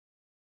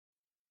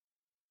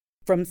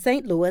From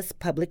St. Louis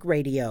Public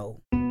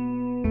Radio.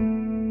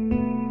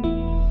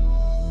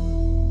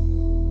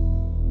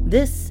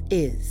 This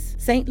is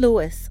St.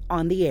 Louis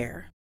on the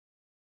Air.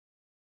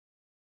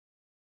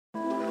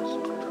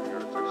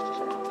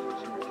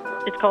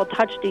 It's called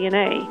touch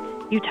DNA.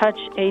 You touch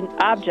an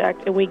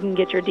object and we can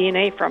get your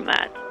DNA from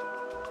that.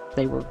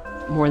 They were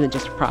more than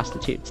just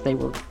prostitutes. They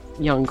were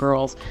young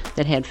girls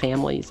that had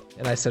families.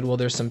 And I said, well,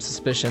 there's some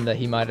suspicion that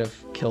he might have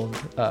killed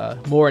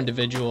more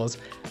individuals.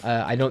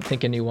 I don't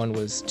think anyone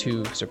was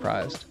too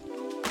surprised.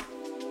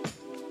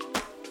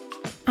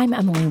 I'm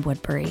Emily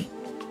Woodbury.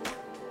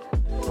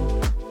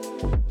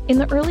 In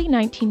the early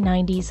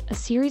 1990s, a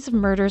series of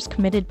murders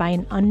committed by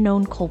an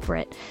unknown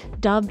culprit,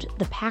 dubbed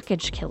the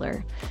Package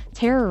Killer,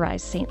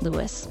 terrorized St.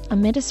 Louis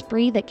amid a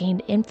spree that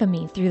gained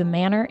infamy through the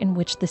manner in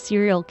which the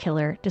serial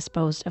killer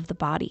disposed of the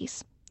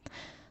bodies.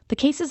 The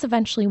cases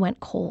eventually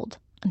went cold,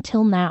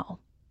 until now,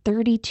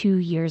 32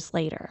 years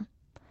later.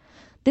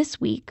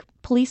 This week,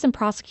 police and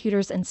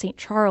prosecutors in St.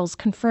 Charles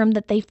confirmed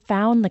that they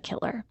found the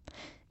killer,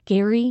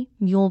 Gary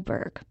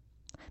Muehlberg.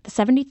 The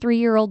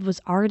 73-year-old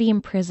was already in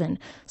prison,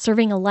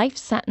 serving a life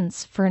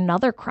sentence for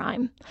another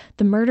crime,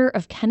 the murder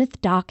of Kenneth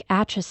Doc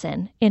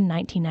Atchison in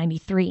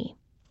 1993.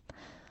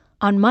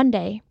 On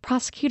Monday,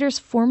 prosecutors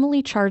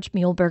formally charged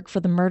Muehlberg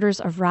for the murders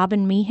of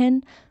Robin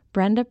Meehan,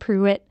 Brenda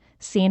Pruitt,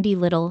 Sandy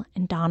Little,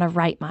 and Donna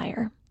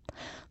Reitmeyer.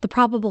 The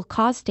probable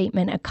cause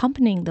statement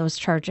accompanying those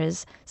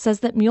charges says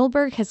that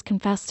Muehlberg has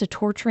confessed to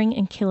torturing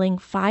and killing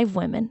 5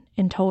 women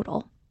in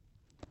total.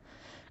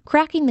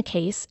 Cracking the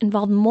case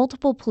involved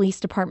multiple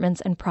police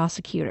departments and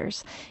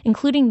prosecutors,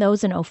 including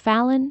those in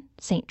O'Fallon,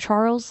 St.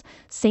 Charles,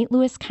 St.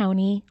 Louis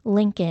County,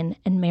 Lincoln,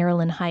 and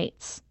Maryland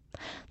Heights.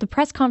 The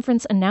press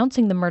conference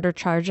announcing the murder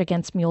charge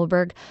against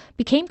Muehlberg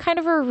became kind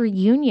of a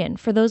reunion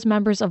for those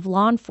members of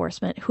law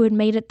enforcement who had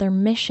made it their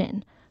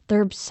mission,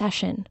 their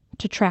obsession,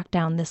 to track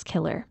down this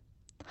killer.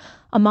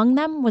 Among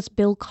them was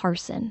Bill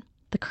Carson,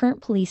 the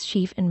current police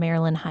chief in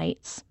Maryland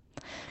Heights.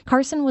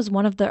 Carson was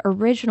one of the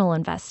original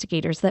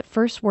investigators that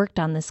first worked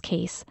on this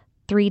case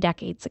 3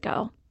 decades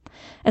ago.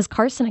 As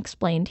Carson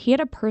explained, he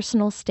had a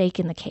personal stake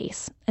in the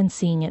case and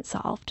seeing it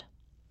solved.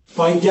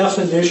 By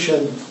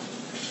definition,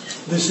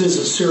 this is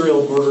a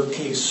serial murder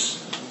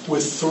case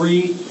with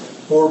 3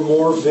 or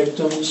more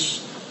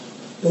victims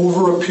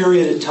over a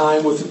period of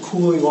time with a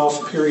cooling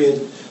off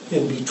period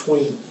in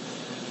between.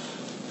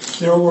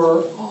 There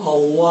were a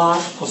lot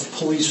of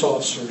police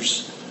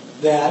officers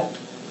that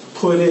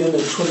put in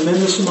a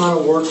tremendous amount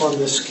of work on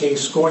this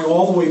case, going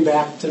all the way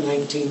back to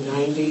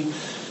 1990,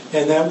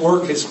 and that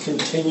work has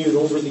continued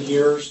over the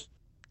years.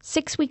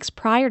 6 weeks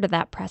prior to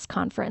that press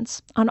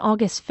conference, on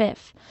August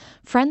 5th,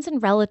 friends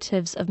and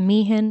relatives of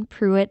Meehan,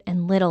 Pruitt,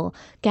 and Little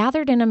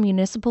gathered in a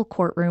municipal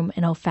courtroom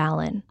in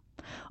O'Fallon.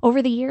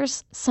 Over the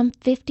years, some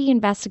 50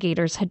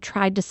 investigators had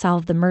tried to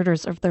solve the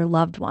murders of their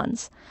loved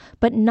ones,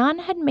 but none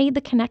had made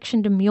the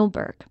connection to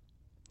Muehlberg.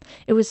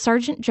 It was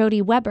Sergeant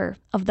Jody Weber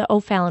of the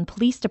O'Fallon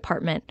Police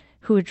Department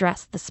who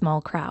addressed the small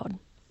crowd.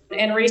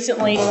 And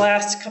recently, in the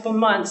last couple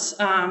months,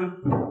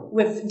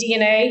 with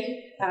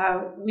DNA,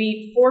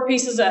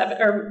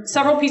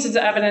 several pieces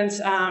of evidence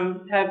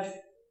have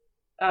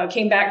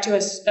came back to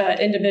us,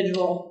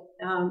 individual,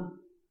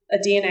 a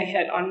DNA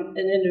hit on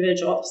an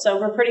individual. So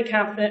we're pretty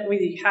confident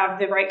we have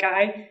the right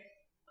guy.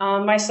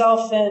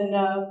 Myself and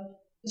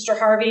Mr.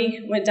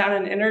 Harvey went down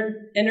and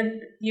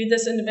interviewed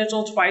this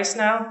individual twice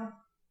now,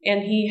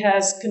 and he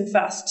has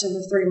confessed to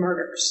the 3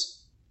 murders.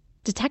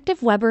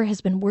 Detective Weber has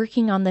been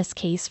working on this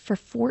case for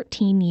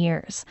 14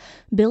 years,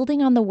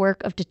 building on the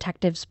work of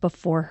detectives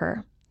before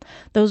her.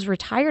 Those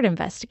retired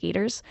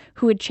investigators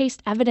who had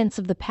chased evidence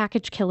of the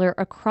package killer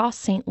across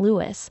St.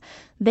 Louis,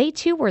 they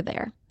too were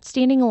there,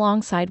 standing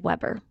alongside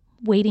Weber,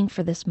 waiting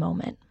for this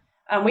moment.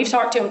 We've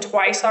talked to him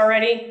twice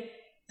already.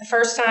 The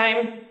first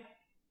time,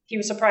 he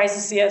was surprised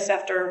to see us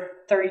after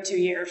 32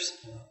 years.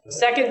 The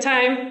second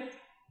time,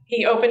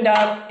 he opened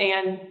up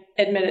and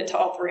admitted to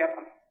all 3 of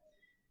them.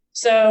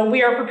 So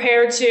we are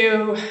prepared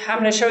to, I'm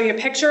going to show you a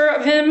picture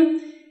of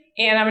him,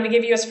 and I'm going to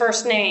give you his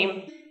first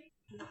name.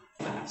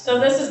 So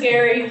this is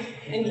Gary,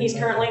 and he's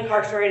currently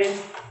incarcerated.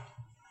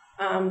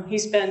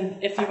 He's been,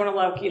 if you want to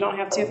look, you don't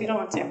have to if you don't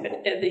want to,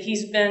 but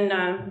he's been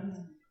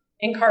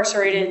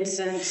incarcerated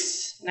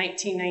since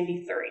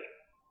 1993.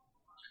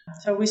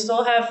 So we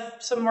still have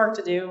some work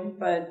to do,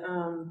 but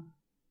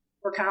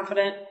we're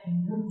confident.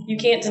 You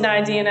can't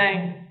deny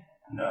DNA.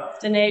 No.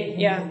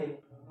 Yeah.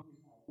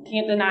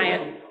 Can't deny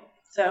it.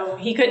 So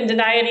he couldn't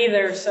deny it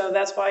either, so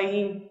that's why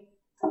he,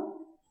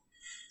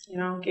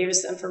 gave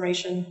us the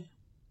information.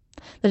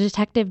 The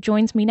detective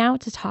joins me now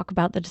to talk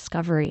about the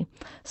discovery.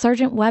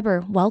 Sergeant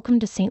Weber, welcome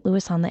to St.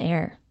 Louis on the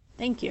Air.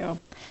 Thank you.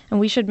 And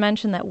we should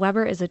mention that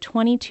Weber is a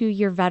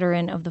 22-year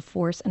veteran of the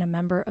force and a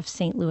member of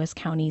St. Louis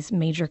County's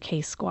Major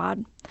Case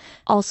Squad.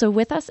 Also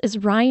with us is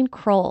Ryan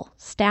Kroll,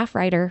 staff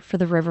writer for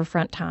the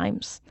Riverfront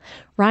Times.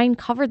 Ryan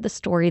covered the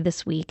story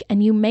this week,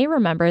 and you may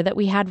remember that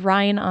we had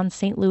Ryan on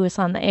St. Louis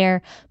on the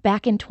Air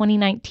back in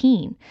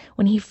 2019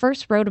 when he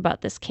first wrote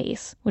about this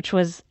case, which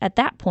was, at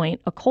that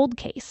point, a cold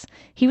case.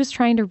 He was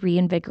trying to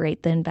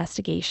reinvigorate the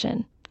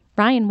investigation.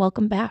 Ryan,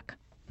 welcome back.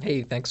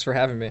 Hey, thanks for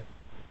having me.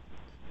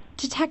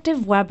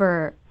 Detective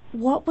Weber,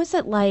 what was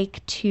it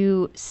like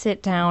to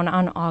sit down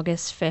on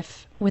August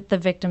 5th with the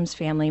victims'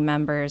 family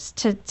members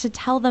to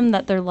tell them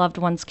that their loved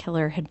one's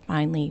killer had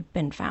finally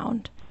been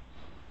found?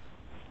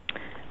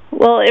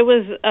 Well, it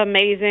was an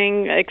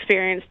amazing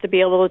experience to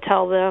be able to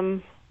tell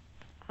them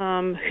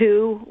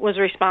who was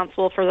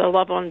responsible for their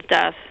loved one's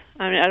death.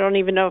 I mean, I don't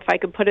even know if I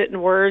could put it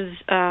in words,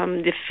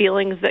 the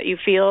feelings that you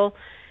feel.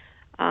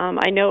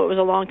 I know it was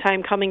a long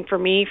time coming for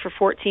me for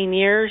 14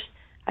 years.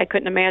 I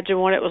couldn't imagine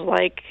what it was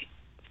like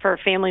for a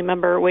family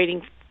member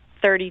waiting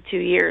 32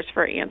 years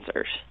for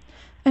answers.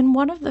 And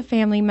one of the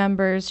family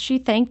members, she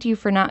thanked you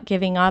for not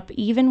giving up,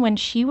 even when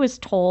she was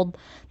told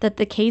that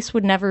the case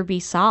would never be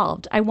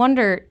solved. I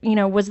wonder,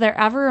 was there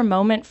ever a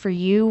moment for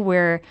you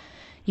where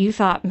you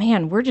thought,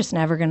 man, we're just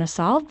never going to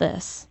solve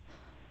this?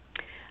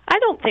 I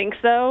don't think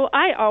so.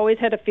 I always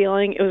had a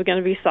feeling it was going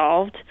to be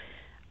solved.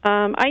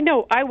 I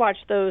know I watch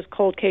those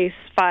cold case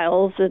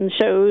files and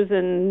shows,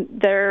 and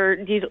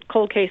these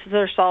cold cases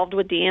are solved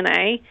with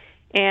DNA,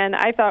 and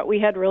I thought we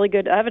had really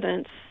good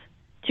evidence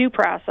to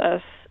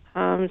process.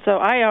 So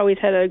I always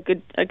had a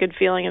good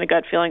feeling and a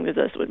gut feeling that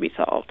this would be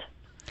solved.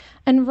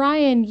 And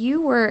Ryan,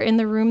 you were in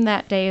the room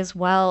that day as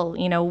well,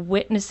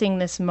 witnessing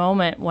this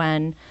moment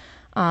when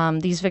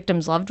these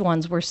victims' loved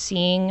ones were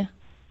seeing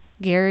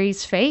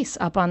Gary's face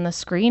up on the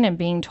screen and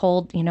being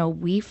told,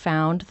 we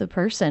found the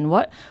person.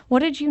 What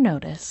did you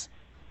notice?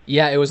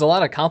 Yeah, it was a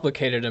lot of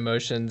complicated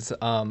emotions.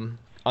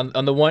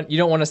 On the one, you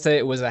don't want to say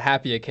it was a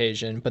happy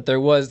occasion, but there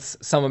was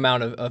some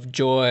amount of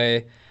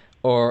joy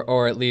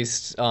or at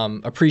least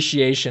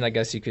appreciation, I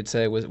guess you could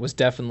say, was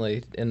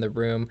definitely in the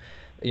room.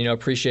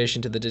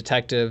 Appreciation to the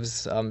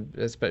detectives,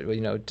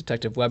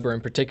 Detective Weber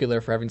in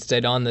particular, for having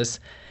stayed on this.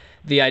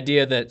 The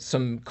idea that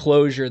some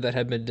closure that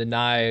had been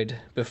denied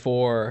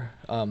before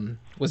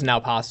was now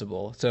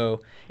possible.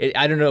 So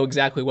I don't know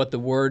exactly what the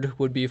word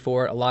would be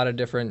for it. A lot of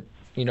different,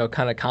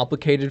 kind of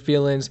complicated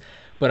feelings,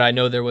 but I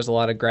know there was a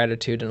lot of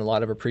gratitude and a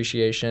lot of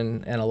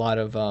appreciation and a lot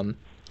of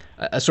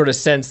a sort of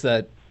sense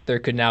that there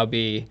could now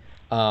be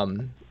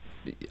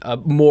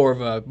more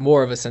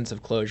of a sense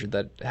of closure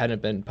that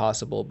hadn't been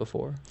possible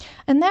before.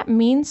 And that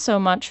means so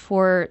much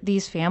for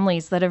these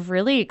families that have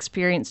really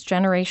experienced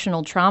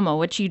generational trauma,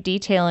 which you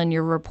detail in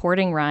your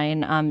reporting,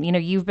 Ryan.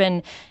 You've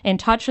been in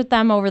touch with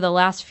them over the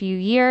last few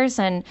years,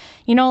 and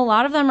a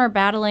lot of them are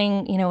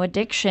battling,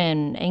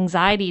 addiction,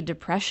 anxiety,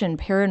 depression,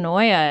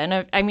 paranoia,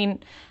 and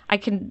I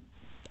can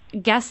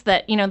guess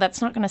that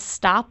that's not going to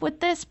stop with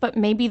this, but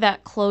maybe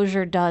that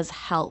closure does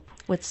help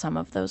with some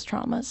of those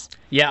traumas.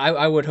 Yeah,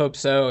 I would hope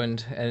so.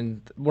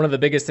 And one of the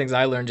biggest things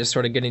I learned just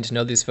sort of getting to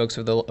know these folks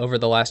over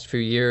the last few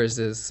years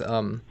is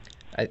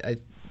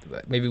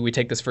maybe we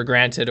take this for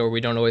granted or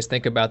we don't always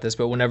think about this,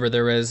 but whenever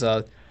there is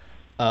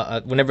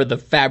whenever the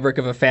fabric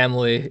of a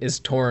family is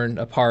torn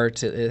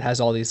apart, it has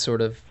all these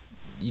sort of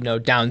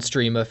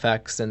downstream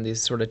effects and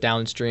these sort of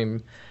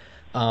downstream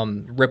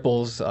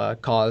ripples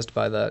caused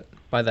by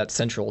that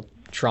central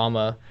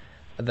trauma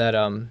that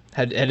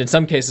had in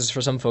some cases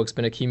for some folks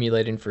been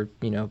accumulating for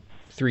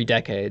 3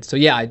 decades. So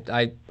yeah,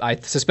 I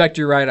suspect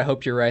you're right. I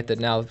hope you're right that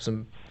now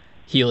some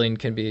healing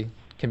can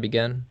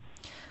begin.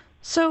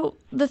 So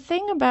the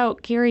thing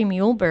about Gary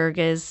Muehlberg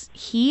is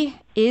he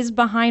is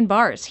behind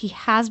bars. He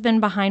has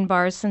been behind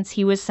bars since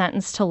he was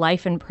sentenced to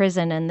life in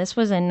prison, and this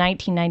was in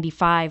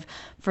 1995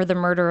 for the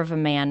murder of a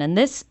man. And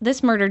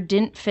this murder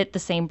didn't fit the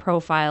same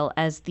profile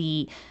as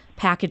the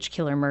package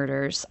killer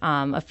murders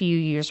a few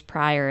years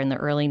prior in the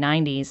early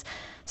 90s.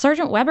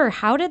 Sergeant Weber,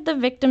 how did the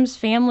victims'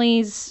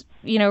 families,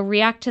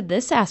 react to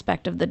this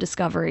aspect of the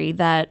discovery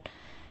that,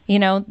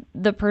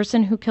 the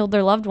person who killed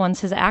their loved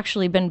ones has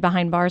actually been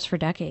behind bars for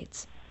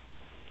decades?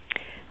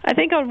 I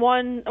think on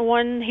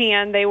one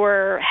hand, they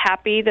were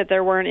happy that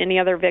there weren't any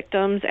other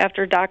victims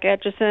after Doc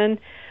Atchison.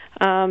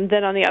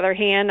 Then on the other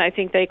hand, I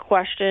think they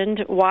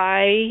questioned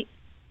why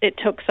it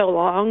took so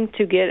long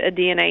to get a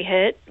DNA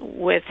hit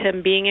with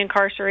him being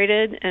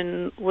incarcerated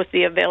and with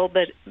the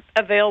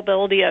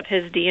availability of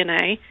his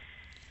DNA.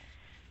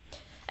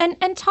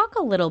 And talk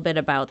a little bit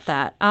about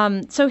that.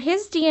 So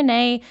his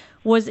DNA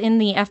was in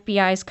the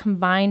FBI's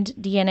combined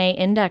DNA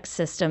index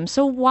system.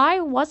 So why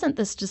wasn't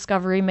this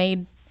discovery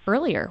made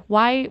earlier?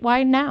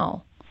 Why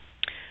now?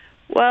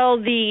 Well,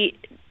 the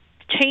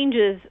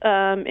changes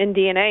in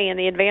DNA and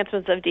the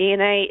advancements of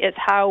DNA is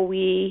how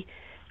we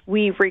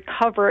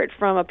recover it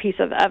from a piece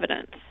of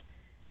evidence.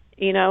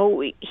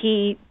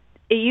 It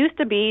used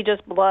to be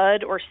just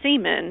blood or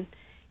semen.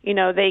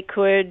 They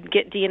could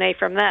get DNA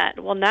from that.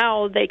 Well,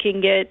 now they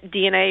can get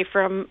DNA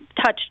from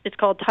touch. It's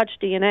called touch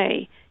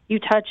DNA. you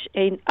touch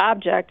an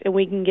object and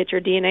we can get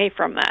your DNA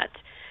from that.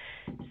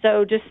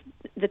 So just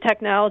the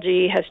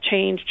technology has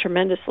changed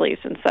tremendously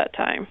since that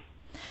time.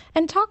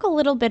 And talk a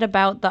little bit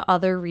about the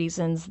other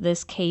reasons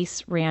this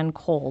case ran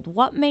cold.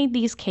 What made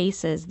these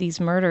cases, these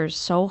murders,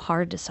 so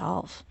hard to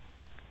solve?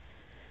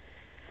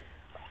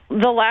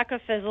 The lack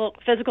of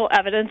physical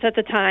evidence at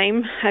the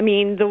time. I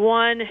mean, the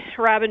one,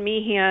 Robin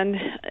Meehan,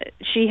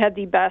 she had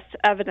the best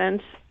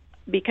evidence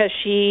because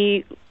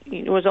she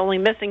was only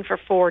missing for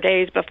 4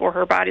 days before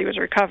her body was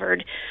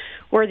recovered,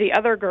 where the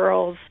other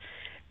girls,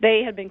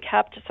 they had been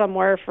kept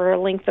somewhere for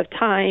a length of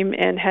time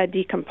and had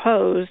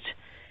decomposed.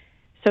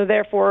 So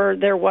therefore,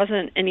 there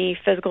wasn't any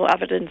physical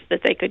evidence that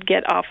they could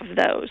get off of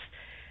those.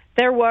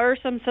 There were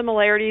some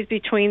similarities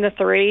between the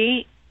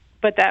three,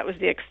 but that was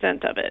the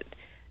extent of it.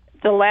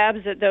 The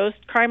labs at those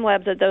crime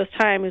labs at those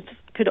times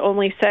could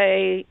only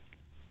say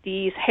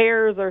these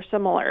hairs are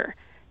similar.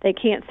 They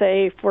can't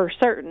say for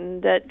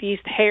certain that these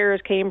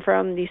hairs came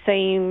from the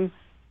same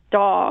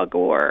dog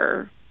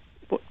or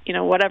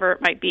whatever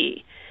it might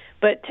be.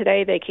 But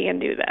today they can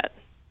do that.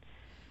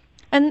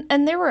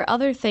 And there were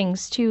other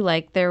things, too,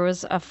 like there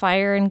was a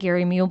fire in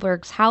Gary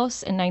Muehlberg's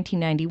house in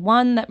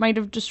 1991 that might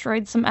have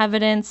destroyed some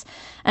evidence.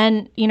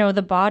 And,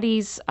 the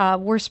bodies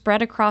were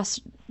spread across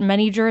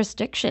many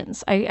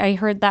jurisdictions. I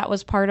heard that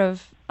was part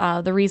of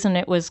the reason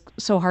it was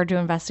so hard to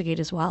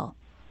investigate as well.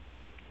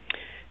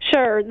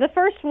 Sure. The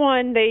first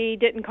one, they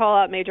didn't call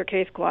out Major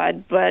Case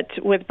Squad, but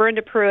with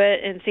Brenda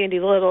Pruitt and Sandy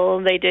Little,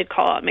 they did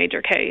call out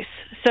Major Case.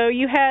 So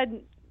you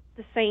had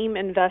the same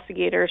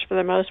investigators, for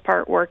the most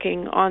part,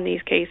 working on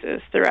these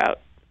cases throughout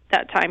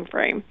that time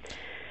frame.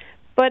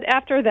 But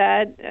after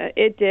that,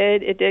 it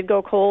did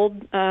go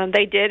cold.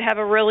 They did have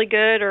a really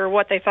good, or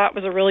what they thought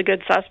was a really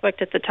good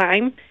suspect at the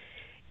time,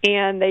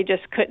 and they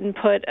just couldn't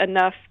put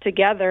enough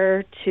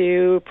together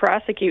to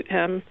prosecute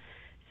him.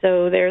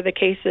 So there, the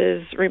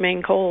cases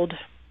remain cold.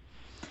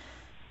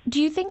 Do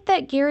you think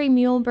that Gary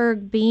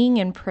Muehlberg being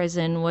in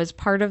prison was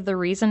part of the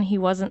reason he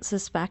wasn't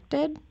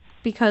suspected?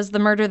 Because the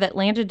murder that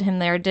landed him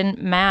there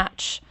didn't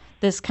match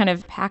this kind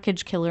of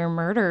package killer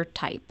murder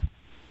type.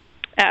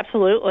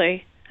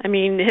 Absolutely. I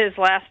mean, his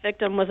last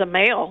victim was a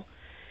male,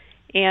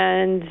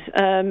 and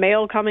a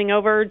male coming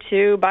over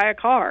to buy a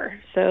car.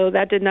 So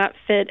that did not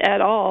fit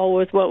at all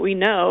with what we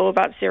know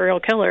about serial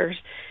killers.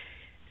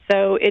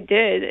 So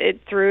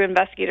it threw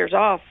investigators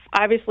off.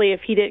 Obviously,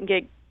 if he didn't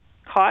get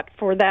caught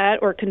for that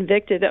or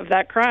convicted of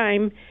that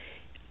crime,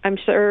 I'm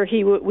sure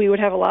we would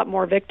have a lot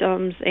more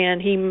victims,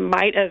 and he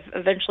might have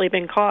eventually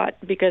been caught,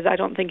 because I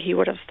don't think he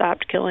would have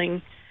stopped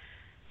killing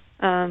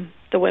the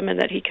women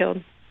that he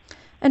killed.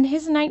 And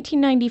his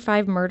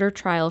 1995 murder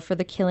trial for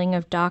the killing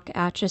of Doc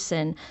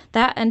Atchison,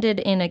 that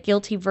ended in a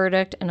guilty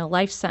verdict and a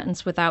life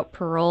sentence without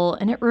parole,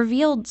 and it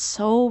revealed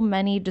so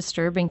many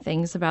disturbing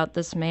things about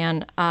this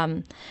man.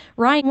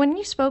 Ryan, when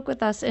you spoke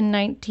with us in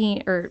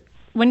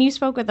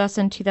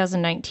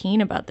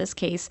 2019 about this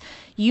case,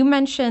 you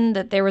mentioned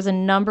that there was a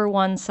number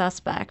one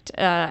suspect.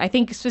 I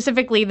think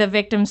specifically the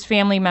victim's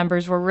family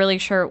members were really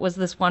sure it was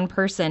this one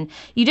person.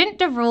 You didn't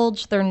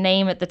divulge their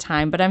name at the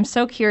time, but I'm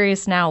so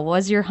curious now,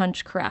 was your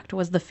hunch correct?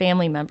 Was the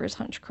family member's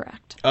hunch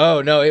correct?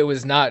 Oh, no, it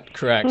was not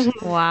correct.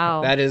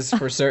 Wow. That is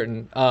for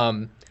certain.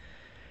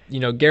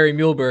 Gary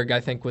Muehlberg, I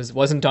think,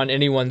 wasn't on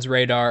anyone's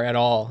radar at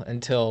all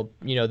until,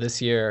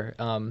 this year.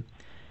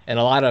 And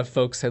a lot of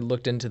folks had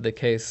looked into the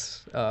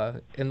case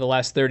in the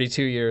last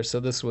 32 years, so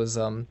this was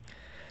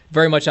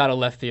very much out of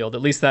left field.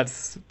 At least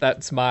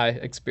that's my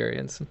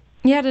experience.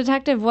 Yeah,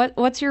 Detective,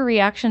 what's your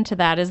reaction to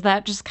that? Is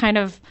that just kind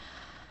of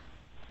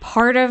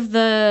part of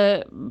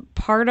the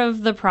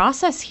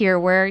process here,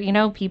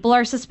 where people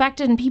are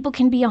suspected and people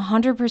can be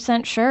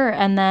 100% sure,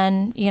 and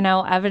then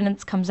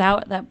evidence comes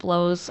out that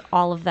blows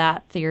all of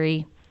that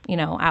theory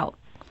out?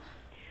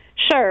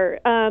 Sure.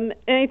 And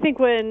I think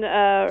when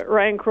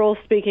Ryan Kroll's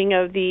speaking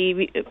of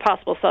the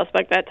possible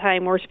suspect that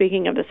time, we're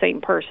speaking of the same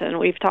person.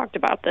 We've talked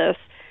about this.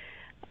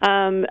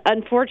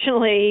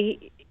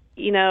 Unfortunately,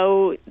 he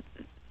was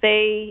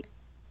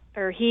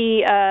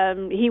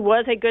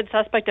a good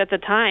suspect at the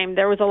time.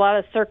 There was a lot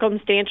of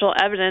circumstantial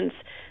evidence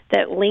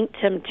that linked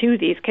him to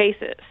these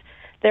cases.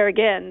 There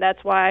again,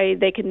 that's why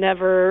they could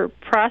never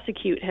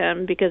prosecute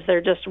him, because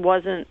there just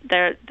wasn't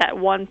that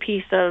one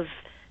piece of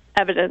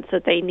evidence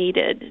that they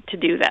needed to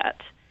do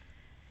that.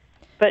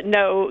 But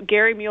no,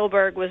 Gary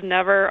Muehlberg was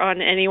never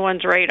on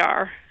anyone's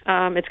radar.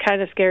 It's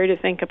kind of scary to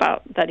think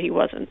about that he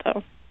wasn't,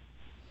 though.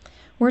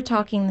 We're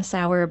talking this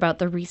hour about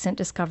the recent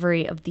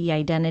discovery of the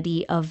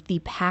identity of the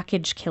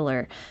package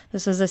killer.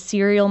 This was a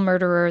serial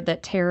murderer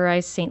that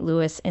terrorized St.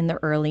 Louis in the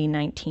early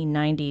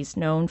 1990s,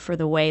 known for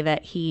the way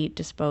that he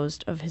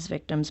disposed of his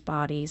victims'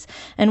 bodies.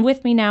 And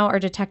with me now are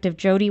Detective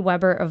Jody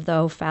Weber of the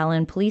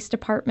O'Fallon Police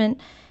Department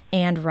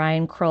and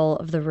Ryan Kroll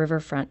of the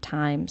Riverfront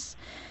Times.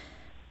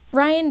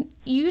 Ryan,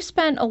 you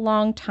spent a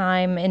long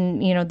time in,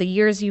 the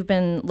years you've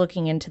been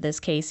looking into this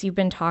case. You've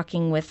been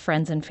talking with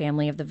friends and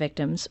family of the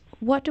victims.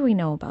 What do we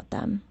know about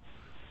them?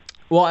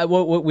 Well,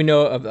 what we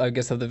know of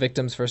the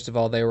victims, first of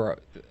all, they were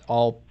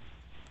all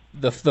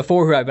the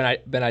four who have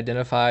been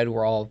identified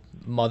were all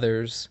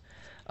mothers,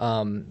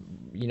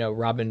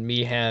 Robin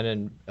Meehan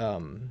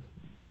and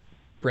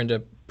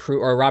Brenda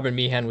Pruitt, or Robin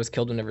Meehan was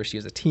killed whenever she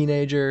was a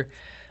teenager.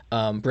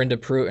 Brenda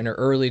Pruitt in her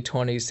early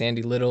 20s,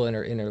 Sandy Little in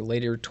her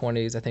later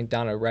 20s. I think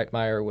Donna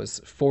Reitmeyer was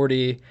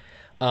 40.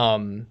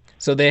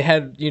 So they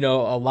had,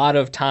 a lot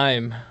of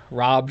time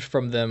robbed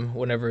from them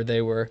whenever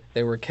they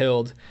were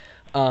killed.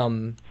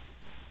 And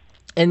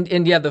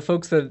yeah, the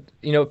folks that,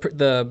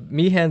 the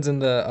Meehans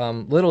and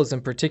the Littles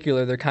in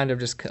particular, they're kind of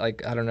just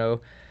like, I don't know,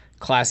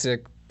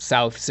 classic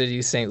South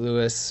City, St.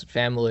 Louis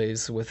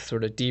families with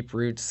sort of deep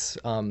roots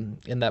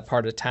in that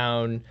part of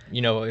town.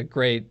 A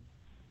great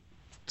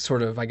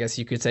sort of, I guess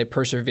you could say,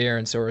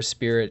 perseverance or a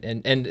spirit,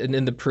 and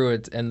in the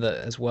Pruitts and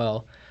as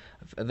well.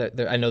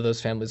 I know those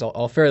families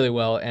all fairly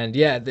well, and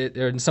yeah,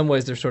 they're in some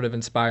ways they're sort of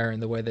inspiring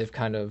the way they've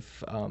kind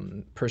of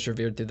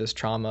persevered through this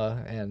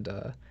trauma and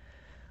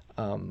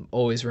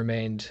always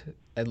remained,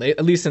 at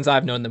least since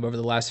I've known them over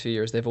the last few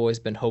years, they've always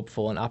been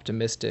hopeful and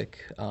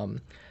optimistic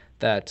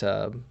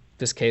that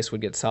this case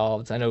would get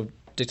solved. I know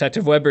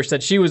Detective Weber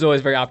said she was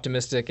always very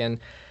optimistic, and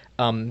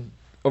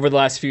over the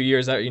last few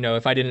years,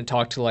 if I didn't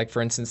talk to, like,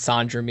 for instance,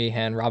 Sandra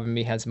Meehan, Robin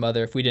Meehan's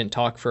mother, if we didn't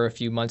talk for a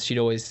few months, she'd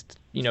always,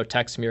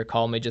 text me or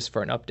call me just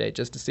for an update,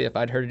 just to see if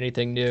I'd heard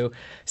anything new.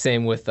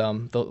 Same with a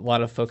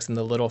lot of folks in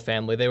the Little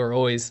family. They were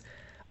always,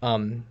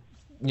 keen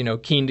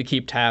to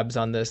keep tabs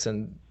on this,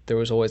 and there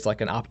was always like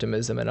an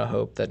optimism and a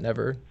hope that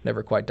never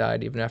quite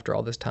died, even after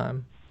all this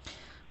time.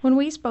 When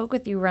we spoke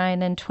with you,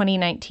 Ryan, in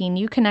 2019,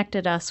 you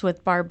connected us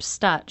with Barb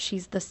Stutt.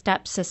 She's the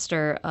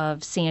stepsister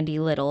of Sandy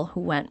Little,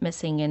 who went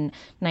missing in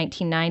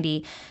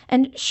 1990.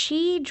 And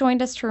she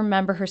joined us to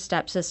remember her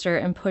stepsister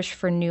and push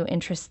for new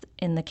interest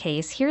in the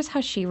case. Here's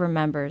how she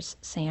remembers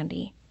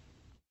Sandy.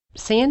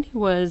 Sandy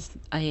was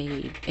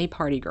a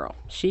party girl.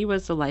 She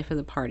was the life of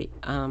the party.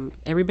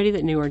 Everybody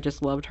that knew her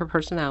just loved her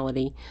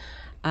personality.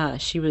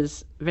 She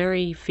was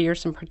very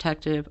fierce and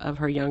protective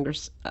of our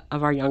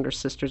younger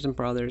sisters and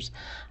brothers.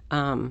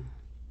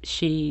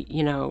 She,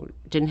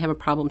 didn't have a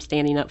problem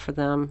standing up for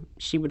them.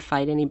 She would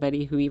fight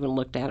anybody who even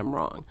looked at them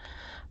wrong.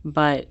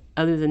 But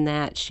other than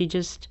that, she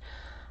just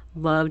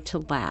loved to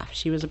laugh.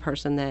 She was a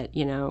person that,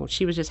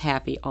 she was just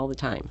happy all the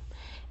time.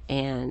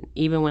 And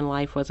even when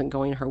life wasn't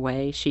going her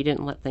way, she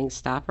didn't let things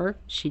stop her.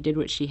 She did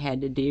what she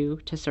had to do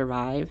to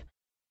survive.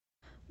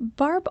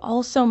 Barb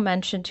also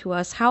mentioned to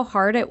us how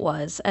hard it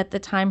was at the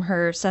time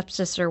her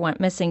stepsister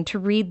went missing to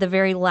read the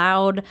very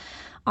loud,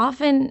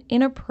 often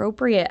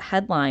inappropriate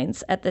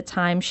headlines at the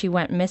time she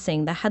went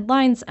missing. The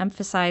headlines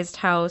emphasized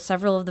how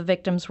several of the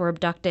victims were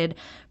abducted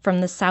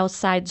from the South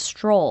Side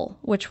Stroll,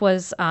 which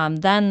was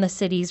then the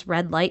city's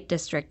red light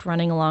district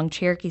running along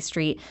Cherokee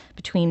Street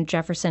between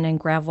Jefferson and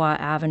Gravois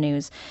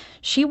Avenues.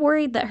 She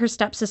worried that her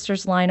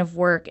stepsister's line of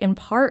work in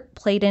part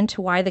played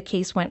into why the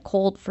case went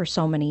cold for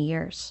so many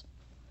years.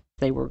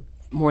 They were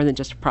more than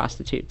just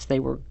prostitutes. They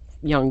were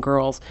young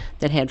girls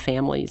that had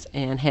families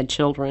and had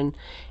children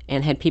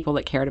and had people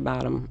that cared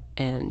about them.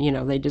 And,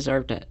 they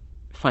deserved to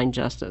find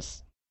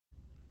justice.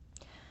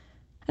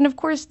 And of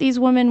course, these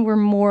women were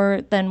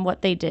more than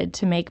what they did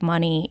to make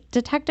money.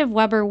 Detective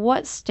Weber,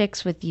 what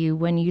sticks with you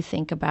when you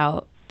think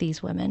about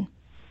these women?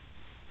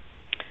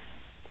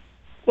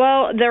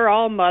 Well, they're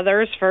all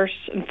mothers, first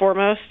and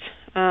foremost.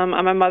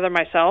 I'm a mother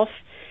myself,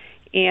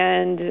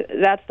 and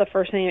that's the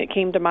first thing that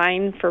came to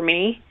mind for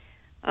me.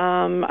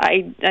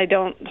 I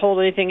don't hold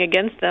anything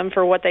against them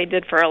for what they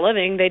did for a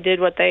living. They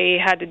did what they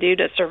had to do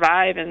to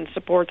survive and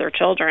support their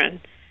children.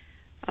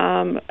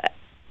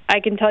 I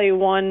can tell you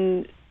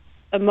one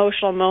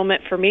emotional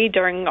moment for me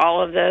during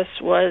all of this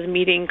was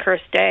meeting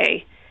Chris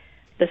Day,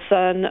 the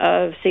son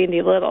of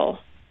Sandy Little.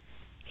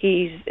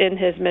 He's in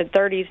his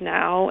mid-30s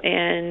now,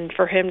 and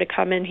for him to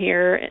come in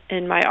here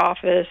in my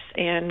office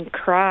and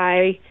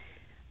cry,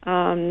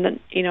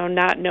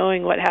 not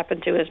knowing what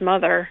happened to his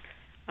mother,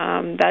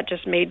 that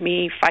just made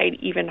me fight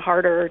even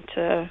harder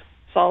to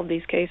solve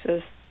these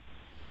cases.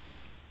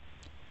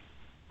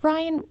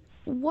 Ryan,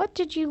 what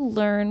did you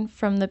learn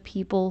from the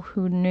people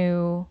who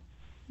knew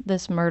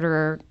this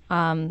murderer?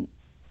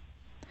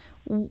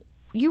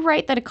 You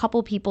write that a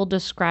couple people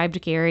described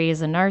Gary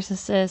as a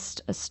narcissist,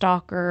 a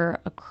stalker,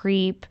 a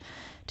creep.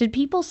 Did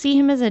people see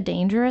him as a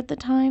danger at the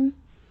time?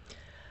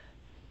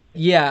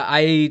 Yeah,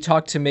 I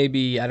talked to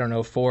maybe,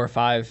 4 or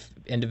 5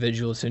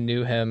 individuals who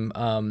knew him.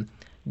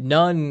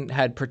 None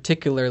had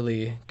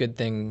particularly good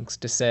things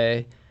to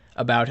say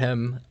about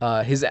him.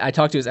 I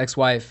talked to his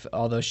ex-wife,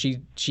 although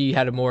she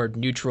had a more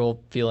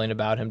neutral feeling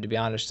about him, to be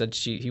honest. Said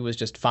he was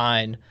just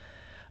fine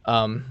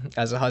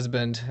as a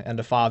husband and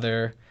a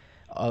father,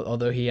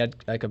 although he had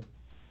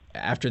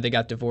after they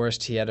got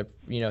divorced, he had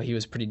he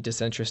was pretty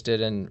disinterested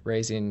in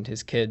raising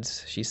his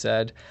kids, she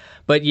said.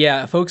 But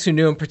yeah, folks who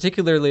knew him,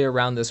 particularly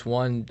around this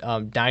one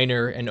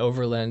diner in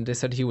Overland, they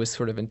said he was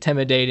sort of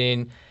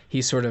intimidating.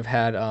 He sort of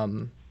had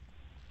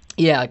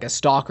like a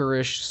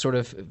stalkerish sort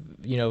of,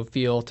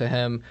 feel to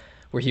him,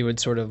 where he would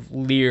sort of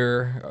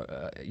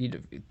leer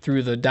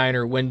through the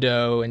diner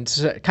window and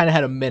kind of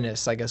had a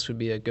menace, I guess would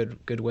be a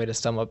good way to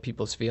sum up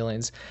people's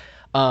feelings.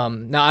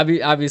 Now,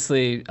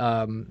 obviously,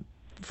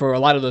 for a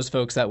lot of those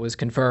folks, that was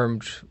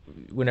confirmed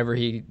whenever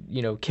he,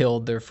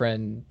 killed their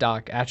friend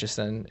Doc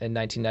Atchison in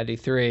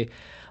 1993.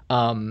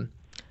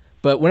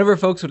 But whenever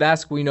folks would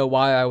ask,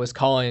 why I was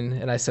calling,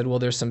 and I said, well,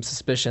 there's some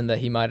suspicion that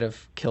he might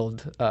have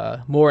killed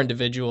more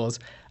individuals,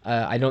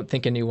 I don't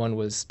think anyone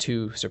was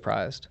too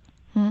surprised.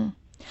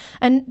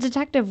 And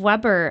Detective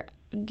Weber,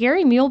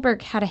 Gary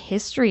Muehlberg had a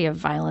history of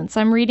violence.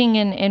 I'm reading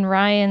in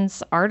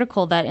Ryan's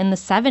article that in the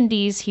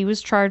 70s, he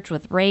was charged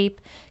with rape,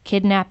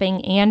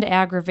 kidnapping, and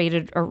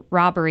aggravated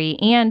robbery,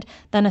 and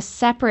then a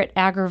separate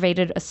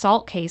aggravated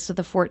assault case with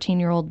a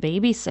 14-year-old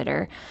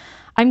babysitter.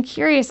 I'm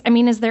curious,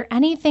 is there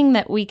anything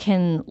that we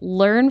can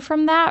learn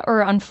from that?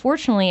 Or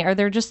unfortunately, are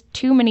there just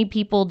too many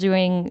people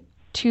doing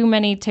too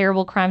many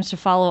terrible crimes to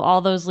follow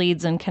all those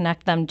leads and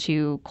connect them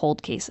to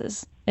cold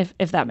cases,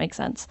 if that makes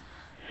sense?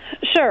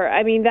 Sure.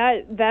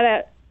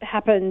 That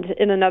happened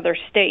in another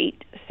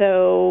state,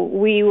 so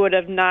we would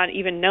have not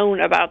even known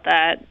about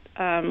that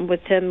with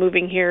Tim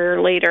moving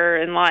here later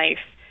in life.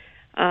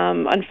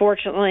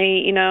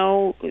 Unfortunately,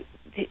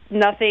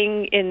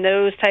 nothing in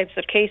those types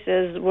of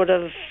cases would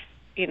have,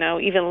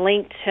 even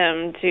linked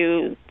him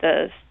to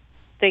the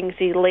things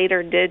he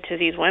later did to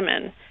these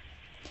women.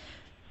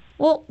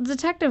 Well,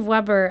 Detective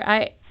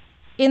Weber,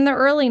 in the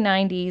early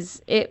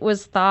 90s, it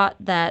was thought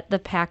that the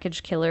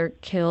package killer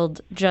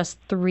killed just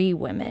 3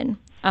 women,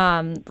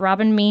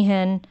 Robin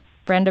Meehan,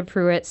 Brenda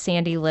Pruitt,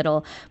 Sandy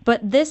Little.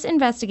 But this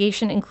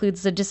investigation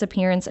includes the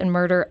disappearance and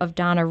murder of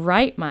Donna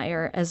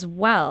Reitmeyer as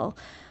well.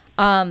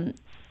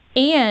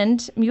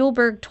 And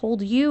Muehlberg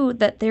told you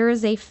that there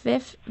is a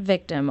 5th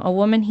victim, a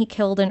woman he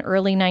killed in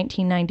early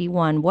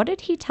 1991. What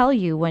did he tell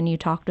you when you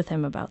talked with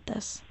him about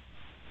this?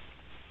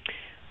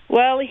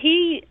 Well,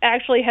 he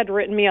actually had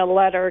written me a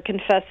letter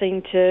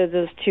confessing to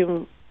those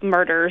 2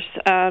 murders.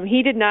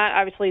 He did not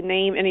obviously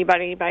name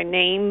anybody by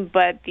name,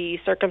 but the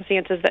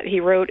circumstances that he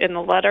wrote in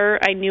the letter,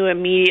 I knew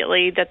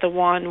immediately that the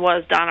one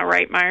was Donna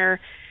Reitmeyer.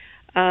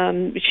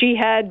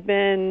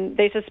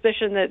 They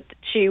suspicioned that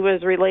she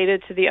was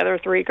related to the other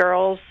 3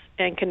 girls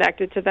and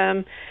connected to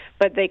them,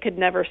 but they could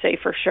never say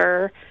for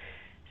sure.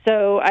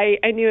 So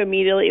I knew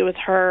immediately it was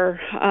her.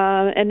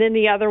 And then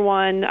the other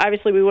one,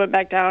 obviously we went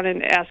back down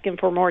and asked him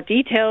for more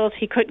details.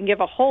 He couldn't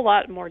give a whole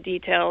lot more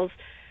details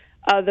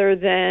other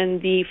than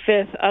the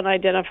 5th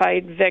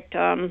unidentified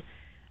victim.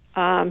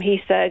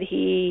 He said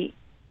she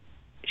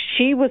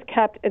was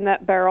kept in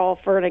that barrel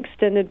for an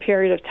extended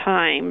period of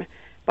time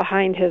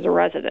behind his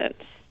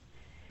residence.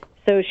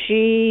 So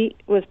she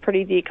was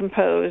pretty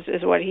decomposed,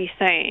 is what he's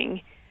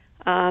saying.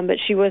 But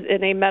she was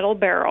in a metal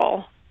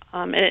barrel,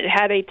 and it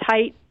had a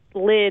tight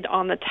lid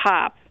on the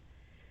top.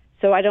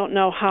 So I don't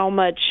know how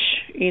much,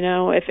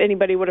 if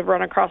anybody would have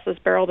run across this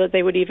barrel, that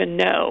they would even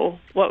know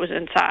what was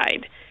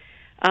inside.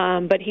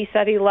 But he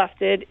said he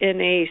left it in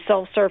a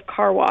self-serve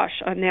car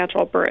wash on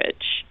Natural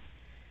Bridge.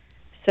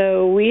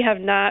 So we have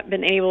not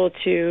been able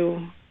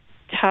to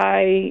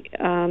tie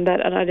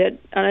that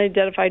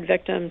unidentified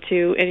victim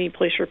to any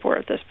police report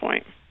at this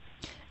point.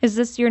 Is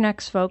this your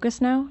next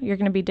focus now? You're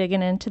going to be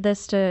digging into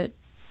this to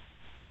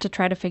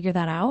try to figure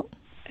that out?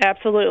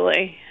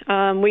 Absolutely.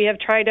 We have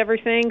tried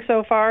everything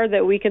so far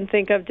that we can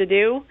think of to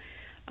do.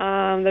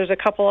 There's a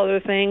couple other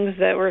things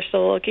that we're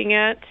still looking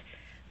at,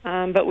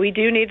 but we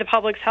do need the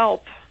public's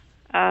help.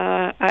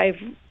 I've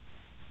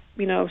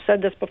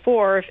said this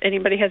before. If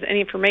anybody has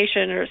any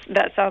information or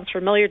that sounds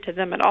familiar to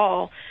them at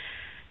all,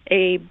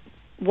 a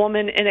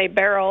woman in a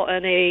barrel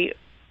in a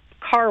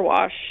car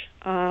wash,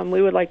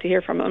 we would like to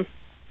hear from them.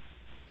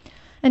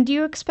 And do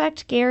you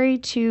expect Gary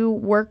to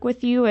work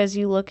with you as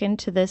you look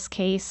into this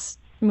case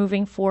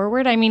moving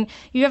forward?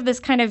 You have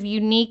this kind of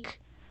unique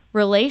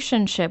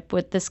relationship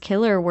with this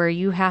killer where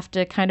you have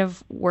to kind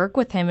of work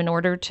with him in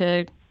order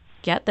to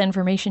get the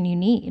information you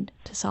need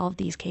to solve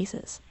these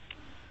cases.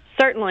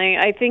 Certainly.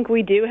 I think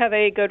we do have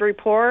a good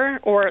rapport,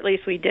 or at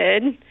least we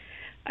did.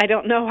 I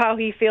don't know how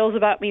he feels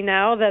about me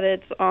now that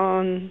it's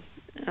on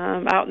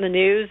out in the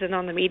news and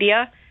on the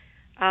media,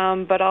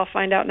 but I'll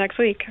find out next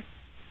week.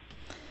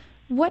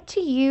 What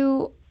to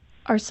you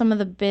are some of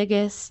the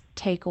biggest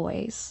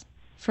takeaways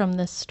from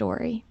this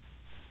story?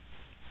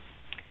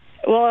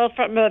 Well,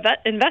 from an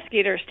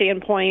investigator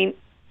standpoint,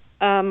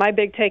 my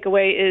big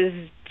takeaway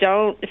is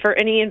for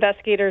any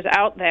investigators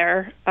out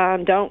there,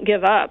 don't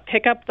give up.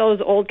 Pick up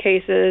those old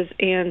cases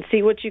and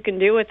see what you can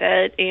do with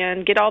it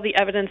and get all the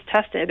evidence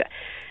tested.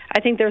 I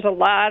think there's a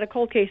lot of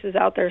cold cases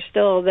out there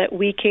still that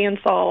we can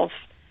solve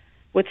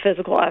with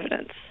physical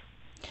evidence.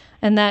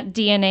 And that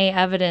DNA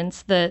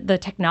evidence, the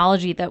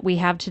technology that we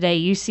have today,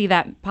 you see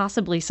that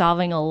possibly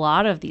solving a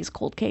lot of these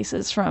cold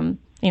cases from,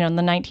 in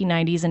the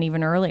 1990s and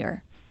even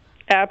earlier.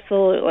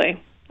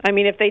 Absolutely.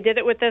 If they did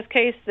it with this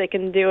case, they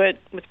can do it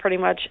with pretty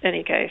much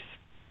any case.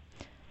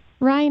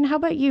 Ryan, how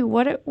about you?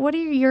 What are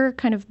your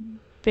kind of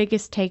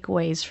biggest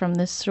takeaways from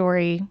this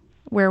story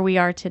where we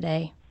are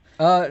today?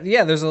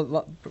 There's a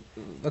lot.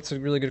 That's a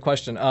really good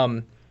question.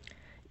 I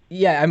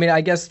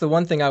guess the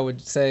one thing I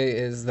would say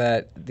is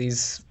that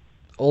these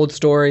old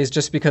stories,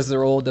 just because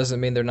they're old doesn't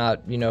mean they're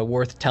not,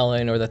 worth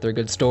telling, or that they're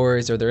good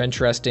stories or they're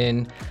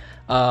interesting.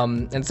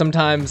 And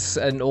sometimes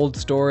an old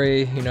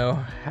story,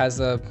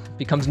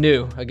 becomes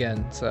new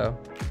again. So,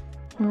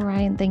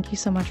 Ryan, thank you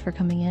so much for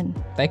coming in.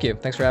 Thank you.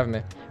 Thanks for having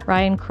me.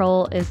 Ryan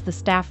Kroll is the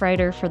staff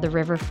writer for the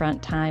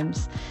Riverfront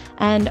Times.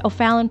 And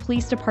O'Fallon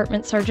Police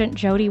Department Sergeant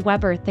Jody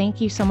Weber, thank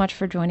you so much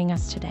for joining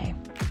us today.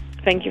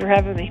 Thank you for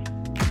having me.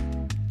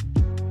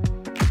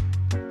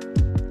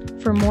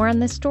 For more on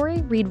this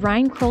story, read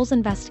Ryan Kroll's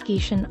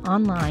investigation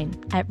online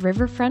at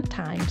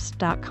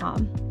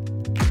riverfronttimes.com.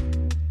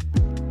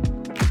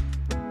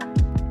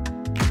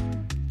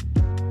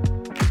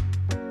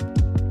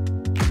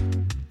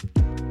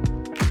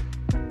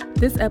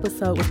 This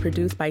episode was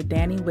produced by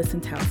Danny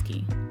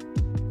Wissentowski.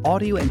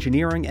 Audio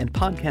engineering and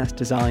podcast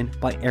design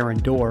by Aaron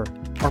Dorr.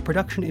 Our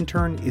production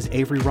intern is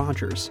Avery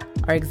Rogers.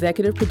 Our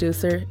executive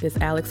producer is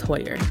Alex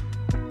Hoyer.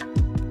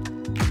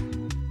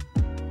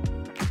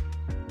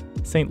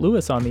 St.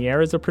 Louis on the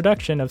Air is a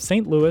production of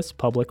St. Louis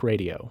Public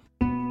Radio.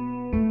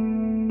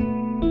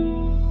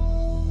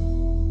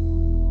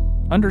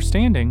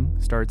 Understanding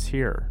starts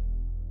here.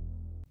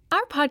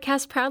 Our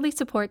podcast proudly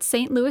supports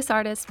St. Louis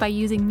artists by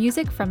using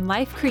music from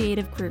Life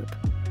Creative Group.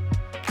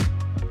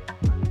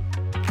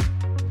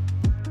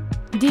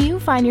 Do you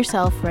find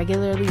yourself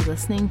regularly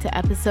listening to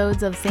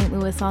episodes of St.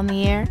 Louis on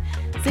the Air?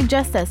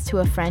 Suggest us to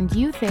a friend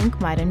you think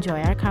might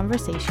enjoy our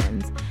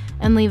conversations,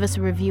 and leave us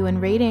a review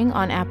and rating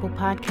on Apple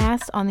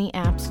Podcasts on the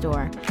App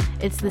Store.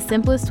 It's the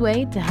simplest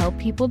way to help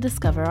people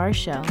discover our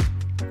show.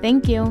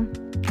 Thank you.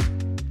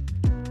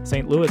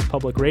 St. Louis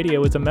Public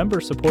Radio is a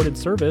member-supported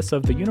service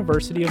of the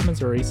University of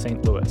Missouri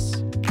St.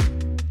 Louis.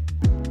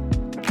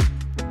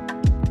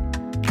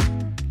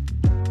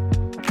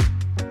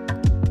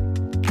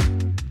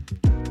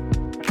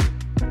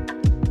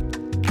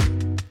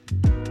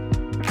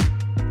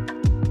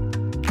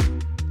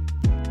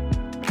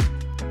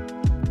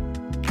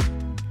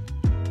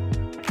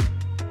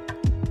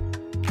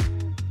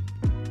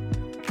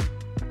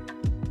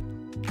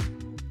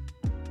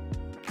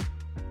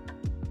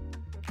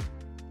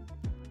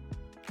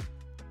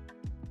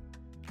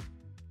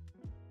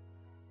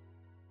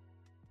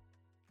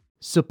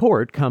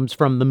 Support comes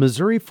from the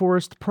Missouri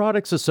Forest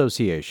Products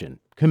Association,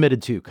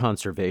 committed to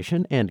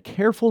conservation and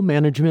careful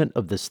management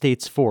of the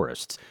state's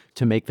forests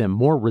to make them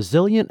more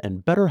resilient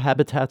and better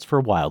habitats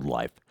for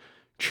wildlife.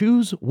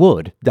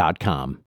 ChooseWood.com.